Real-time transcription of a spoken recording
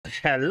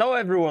Hello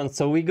everyone,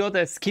 so we got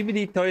a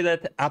Skibidi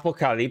Toilet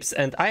Apocalypse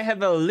and I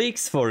have a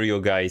leaks for you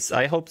guys.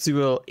 I hope you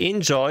will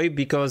enjoy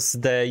because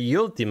the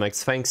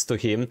Ultimax, thanks to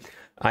him,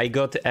 I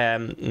got a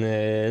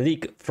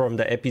leak from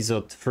the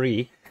episode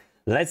 3.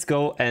 Let's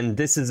go, and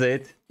this is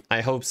it.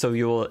 I hope so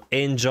you will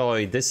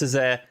enjoy. This is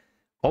a...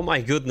 Oh my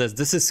goodness,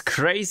 this is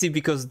crazy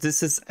because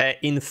this is an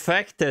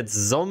infected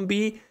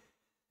zombie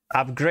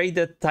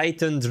upgraded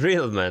Titan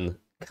Drillman.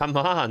 Come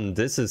on,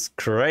 this is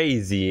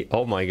crazy.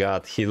 Oh my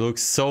god, he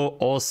looks so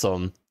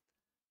awesome.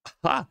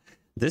 Ha!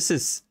 This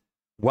is...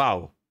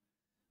 Wow.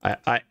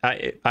 I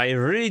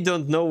really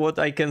don't know what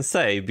I can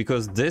say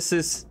because this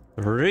is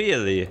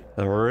really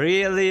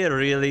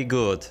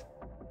good.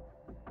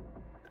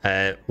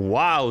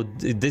 Wow,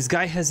 this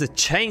guy has a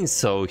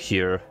chainsaw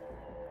here.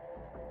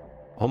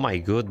 Oh my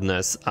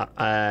goodness.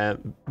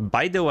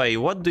 By the way,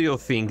 what do you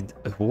think?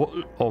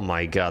 Oh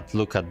my god,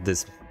 look at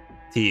this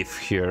thief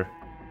here.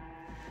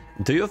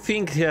 Do you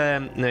think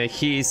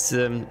he's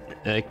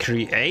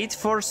created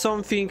for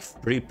something,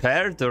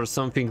 prepared or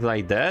something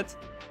like that?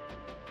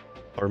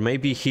 Or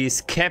maybe he's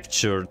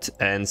captured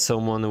and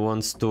someone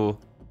wants to...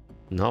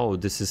 No,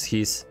 this is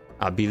his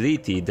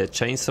ability. The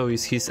chainsaw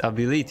is his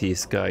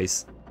abilities,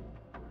 guys.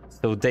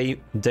 So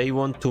they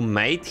want to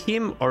mate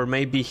him, or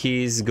maybe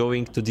he is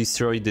going to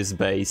destroy this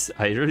base.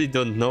 I really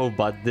don't know,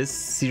 but this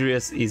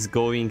series is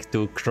going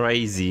to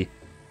crazy.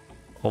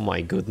 Oh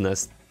my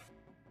goodness.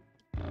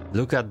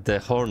 Look at the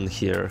horns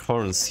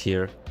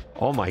here.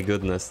 Oh my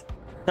goodness.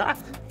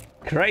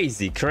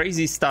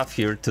 Crazy stuff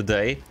here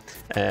today.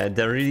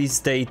 The release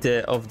date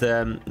of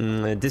the...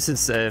 this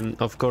is,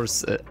 of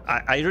course,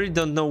 I really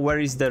don't know where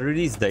is the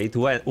release date,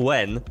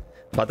 when,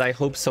 but I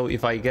hope so.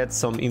 If I get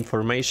some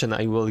information,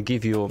 I will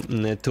give you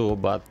too,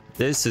 but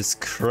this is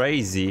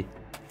crazy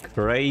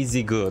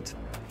good.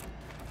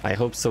 I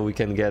hope so we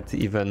can get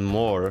even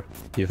more,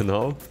 you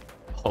know?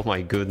 Oh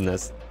my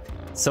goodness.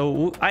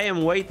 So I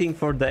am waiting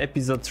for the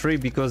episode 3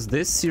 because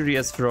this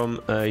series from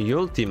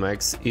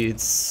Ultimax,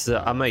 it's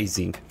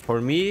amazing. For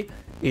me,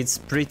 it's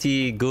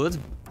pretty good.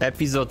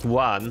 Episode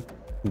 1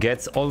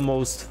 gets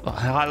almost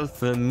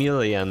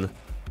 500,000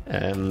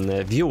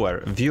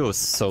 views,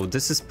 so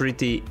this is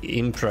pretty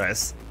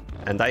impressive.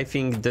 And I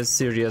think this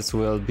series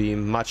will be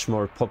much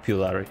more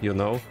popular, you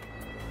know?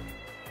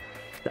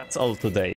 That's all today.